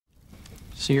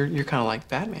So you're kind of like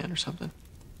Batman or something.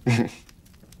 I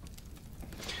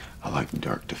like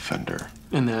Dark Defender.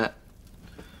 And that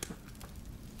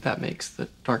makes the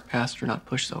Dark Pastor not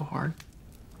push so hard.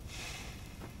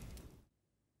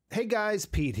 Hey guys,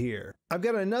 Pete here. I've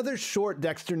got another short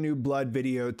Dexter New Blood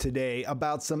video today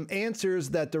about some answers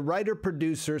that the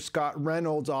writer-producer Scott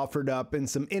Reynold offered up in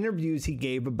some interviews he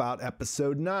gave about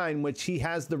episode 9, which he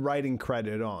has the writing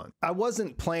credit on. I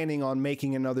wasn't planning on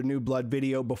making another New Blood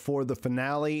video before the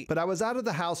finale, but I was out of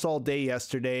the house all day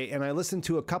yesterday and I listened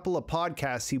to a couple of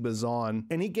podcasts he was on,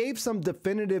 and he gave some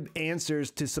definitive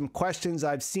answers to some questions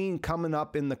I've seen coming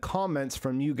up in the comments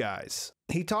from you guys.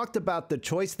 He talked about the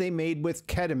choice they made with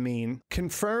ketamine,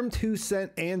 confirmed who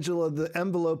sent Angela the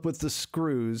envelope with the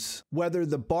screws, whether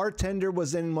the bartender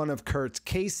was in one of Kurt's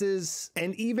cases,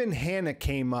 and even Hannah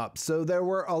came up, so there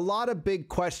were a lot of big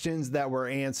questions that were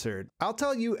answered. I'll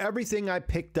tell you everything I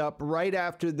picked up right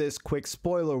after this quick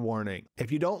spoiler warning.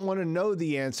 If you don't want to know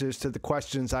the answers to the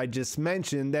questions I just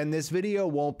mentioned, then this video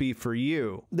won't be for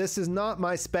you. This is not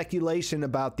my speculation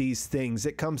about these things.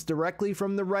 It comes directly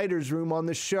from the writer's room on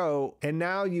the show, and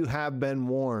now you have been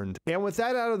warned. And with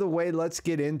that out of the way, let's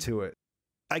get into it.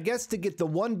 I guess to get the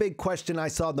one big question I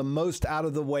saw the most out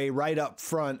of the way right up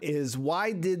front is,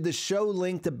 why did the show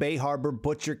link the Bay Harbor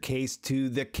butcher case to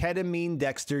the ketamine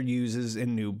Dexter uses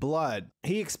in New Blood?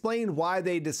 He explained why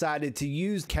they decided to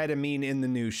use ketamine in the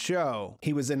new show.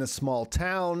 He was in a small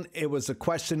town, it was a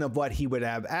question of what he would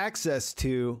have access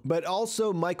to, but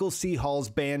also Michael C. Hall's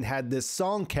band had this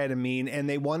song Ketamine and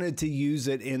they wanted to use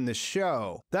it in the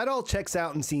show. That all checks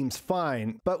out and seems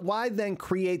fine, but why then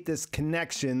create this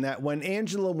connection that when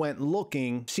Angela went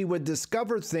looking, she would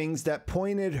discover things that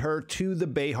pointed her to the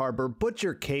Bay Harbor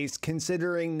butcher case,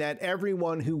 considering that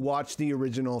everyone who watched the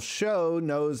original show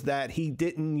knows that he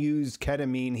didn't use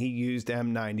ketamine, he used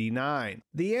M99.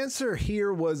 The answer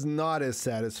here was not as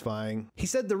satisfying. He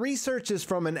said the research is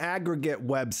from an aggregate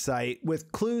website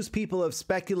with clues people have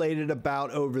speculated about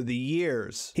over the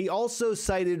years. He also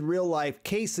cited real-life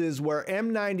cases where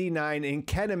M99 and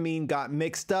ketamine got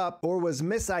mixed up or was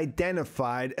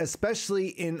misidentified,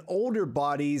 especially in older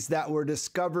bodies that were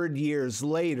discovered years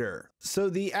later. So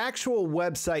the actual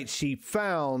website she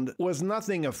found was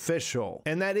nothing official,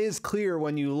 and that is clear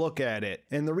when you look at it.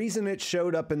 And the reason it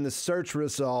showed up in the search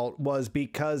result was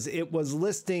because it was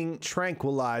listing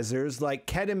tranquilizers like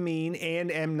ketamine and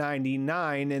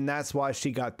M99, and that's why she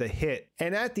got the hit.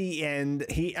 And at the end,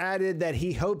 he added that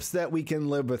he hopes that we can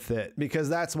live with it, because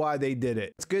that's why they did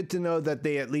it. It's good to know that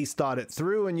they at least thought it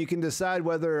through, and you can decide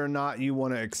whether or not you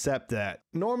want to accept that.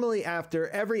 Normally, after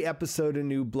every episode of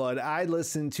New Blood, I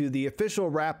listen to the official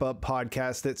wrap-up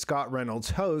podcast that Scott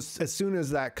Reynolds hosts as soon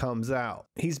as that comes out.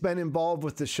 He's been involved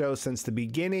with the show since the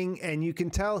beginning, and you can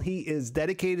tell he is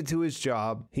dedicated to his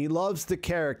job, he loves the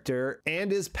character,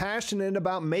 and is passionate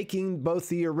about making both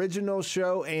the original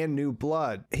show and New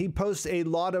Blood. He posts a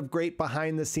lot of great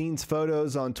behind-the-scenes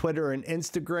photos on Twitter and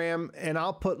Instagram, and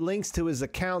I'll put links to his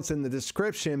accounts in the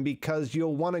description because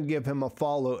you'll want to give him a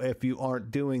follow if you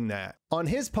aren't doing that. On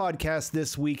his podcast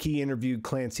this week, he interviewed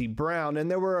Clancy Brown,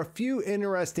 and there were a few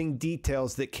interesting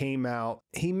details that came out.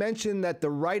 He mentioned that the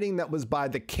writing that was by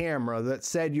the camera that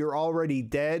said "you're already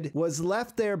dead" was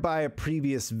left there by a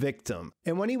previous victim.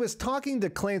 And when he was talking to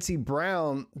Clancy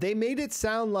Brown, they made it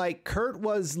sound like Kurt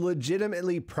was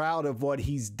legitimately proud of what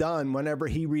he's done whenever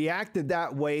he reacted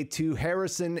that way to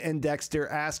Harrison and Dexter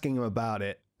asking him about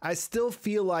it. I still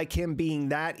feel like him being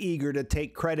that eager to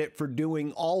take credit for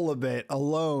doing all of it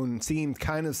alone seemed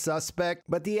kind of suspect,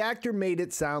 but the actor made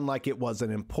it sound like it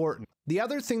wasn't important. The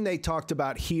other thing they talked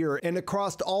about here and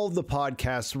across all of the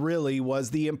podcasts really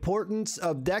was the importance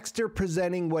of Dexter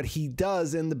presenting what he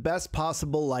does in the best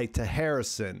possible light to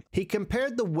Harrison. He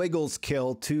compared the Wiggles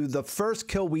kill to the first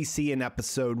kill we see in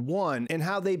episode 1 and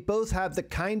how they both have the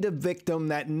kind of victim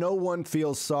that no one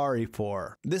feels sorry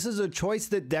for. This is a choice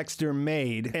that Dexter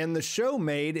made and the show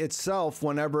made itself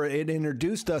whenever it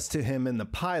introduced us to him in the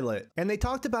pilot. And they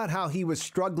talked about how he was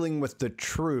struggling with the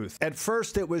truth. At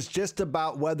first it was just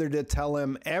about whether to tell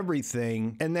him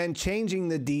everything, and then changing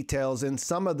the details in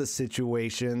some of the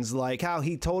situations, like how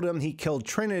he told him he killed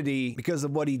Trinity because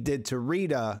of what he did to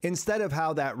Rita, instead of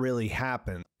how that really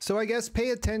happened. So I guess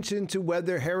pay attention to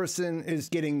whether Harrison is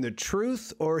getting the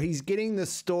truth or he's getting the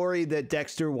story that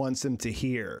Dexter wants him to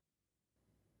hear.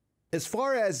 As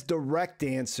far as direct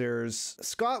answers,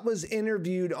 Scott was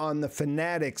interviewed on the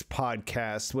Fanaddicts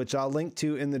Podcast, which I'll link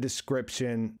to in the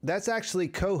description. That's actually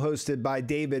co-hosted by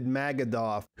David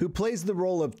Magadoff, who plays the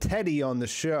role of Teddy on the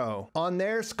show. On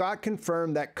there, Scott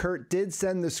confirmed that Kurt did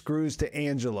send the screws to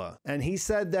Angela, and he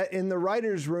said that in the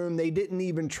writer's room, they didn't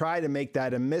even try to make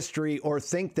that a mystery or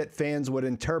think that fans would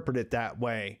interpret it that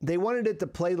way. They wanted it to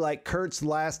play like Kurt's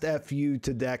last FU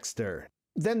to Dexter.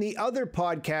 Then the other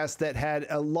podcast that had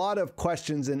a lot of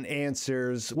questions and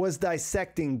answers was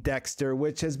Dissecting Dexter,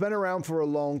 which has been around for a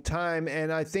long time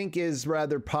and I think is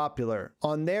rather popular.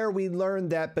 On there, we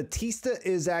learned that Batista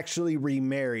is actually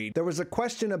remarried. There was a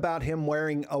question about him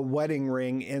wearing a wedding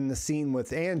ring in the scene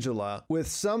with Angela, with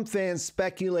some fans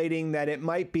speculating that it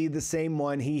might be the same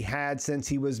one he had since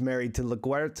he was married to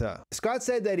LaGuerta. Scott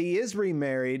said that he is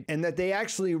remarried and that they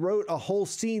actually wrote a whole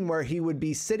scene where he would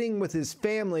be sitting with his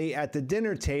family at the dinner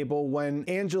table when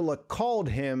Angela called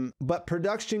him, but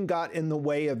production got in the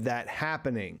way of that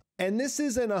happening. And this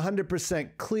isn't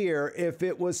 100% clear if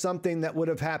it was something that would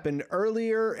have happened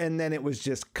earlier and then it was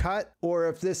just cut, or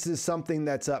if this is something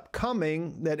that's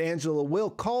upcoming, that Angela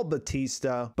will call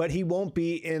Batista, but he won't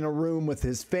be in a room with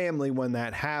his family when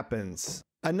that happens.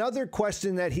 Another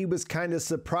question that he was kind of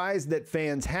surprised that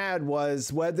fans had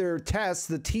was whether Tess,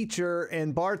 the teacher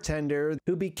and bartender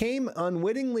who became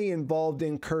unwittingly involved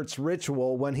in Kurt's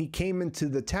ritual when he came into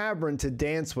the tavern to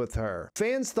dance with her.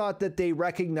 Fans thought that they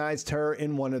recognized her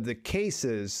in one of the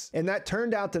cases, and that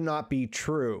turned out to not be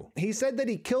true. He said that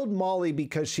he killed Molly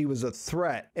because she was a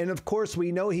threat, and of course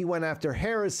we know he went after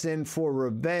Harrison for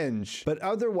revenge, but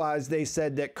otherwise they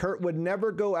said that Kurt would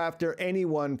never go after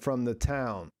anyone from the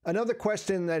town. Another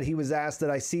question that he was asked that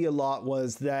I see a lot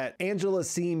was that Angela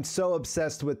seemed so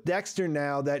obsessed with Dexter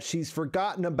now that she's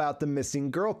forgotten about the missing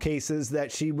girl cases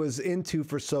that she was into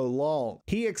for so long.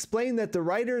 He explained that the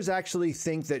writers actually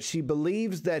think that she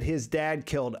believes that his dad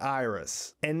killed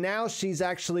Iris, and now she's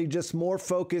actually just more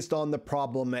focused on the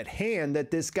problem at hand,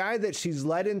 that this guy that she's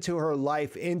let into her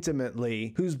life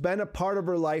intimately, who's been a part of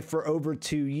her life for over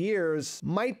 2 years,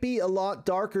 might be a lot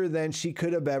darker than she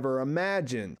could have ever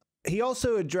imagined. He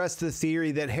also addressed the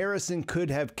theory that Harrison could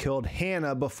have killed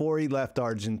Hannah before he left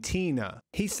Argentina.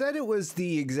 He said it was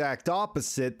the exact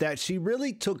opposite, that she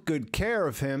really took good care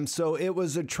of him, so it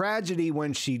was a tragedy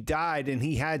when she died and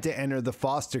he had to enter the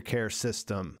foster care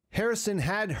system. Harrison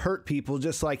had hurt people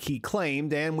just like he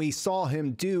claimed, and we saw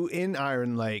him do in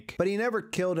Iron Lake, but he never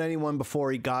killed anyone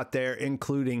before he got there,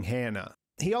 including Hannah.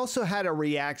 He also had a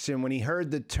reaction when he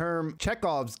heard the term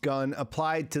Chekhov's gun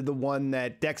applied to the one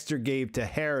that Dexter gave to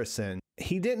Harrison.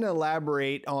 He didn't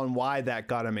elaborate on why that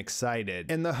got him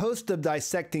excited. And the host of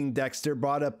Dissecting Dexter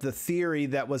brought up the theory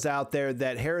that was out there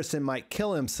that Harrison might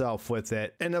kill himself with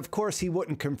it. And of course, he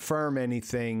wouldn't confirm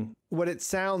anything. What it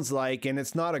sounds like, and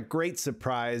it's not a great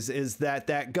surprise, is that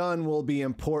that gun will be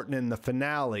important in the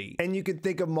finale. And you could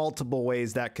think of multiple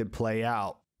ways that could play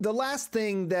out. The last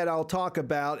thing that I'll talk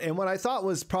about, and what I thought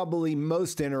was probably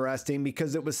most interesting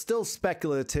because it was still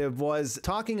speculative, was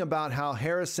talking about how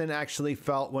Harrison actually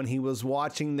felt when he was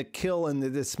watching the kill and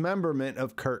the dismemberment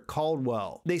of Kurt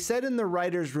Caldwell. They said in the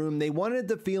writer's room they wanted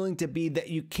the feeling to be that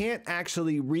you can't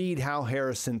actually read how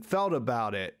Harrison felt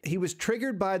about it. He was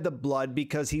triggered by the blood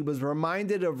because he was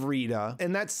reminded of Rita,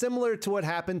 and that's similar to what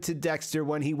happened to Dexter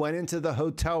when he went into the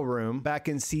hotel room back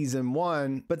in season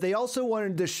 1, but they also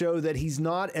wanted to show that he's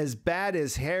not as bad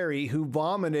as Harry, who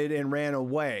vomited and ran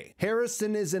away.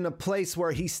 Harrison is in a place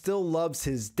where he still loves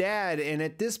his dad, and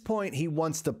at this point he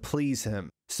wants to please him.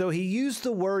 So he used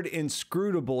the word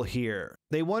inscrutable here.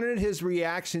 They wanted his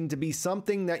reaction to be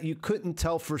something that you couldn't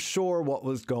tell for sure what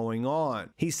was going on.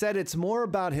 He said it's more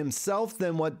about himself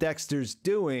than what Dexter's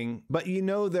doing, but you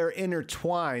know they're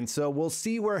intertwined, so we'll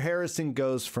see where Harrison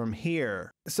goes from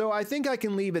here. So I think I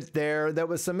can leave it there. That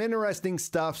was some interesting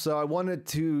stuff, so I wanted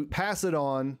to pass it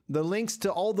on. The links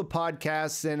to all the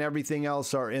podcasts and everything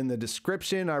else are in the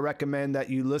description. I recommend that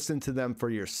you listen to them for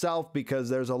yourself because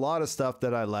there's a lot of stuff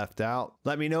that I left out.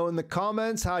 Let me know in the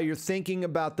comments how you're thinking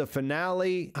about the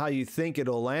finale, how you think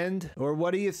it'll end, or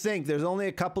what do you think? There's only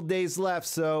a couple days left,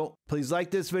 so please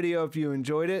like this video if you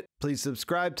enjoyed it. Please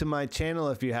subscribe to my channel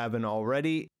if you haven't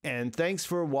already, and thanks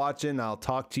for watching. I'll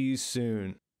talk to you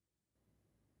soon.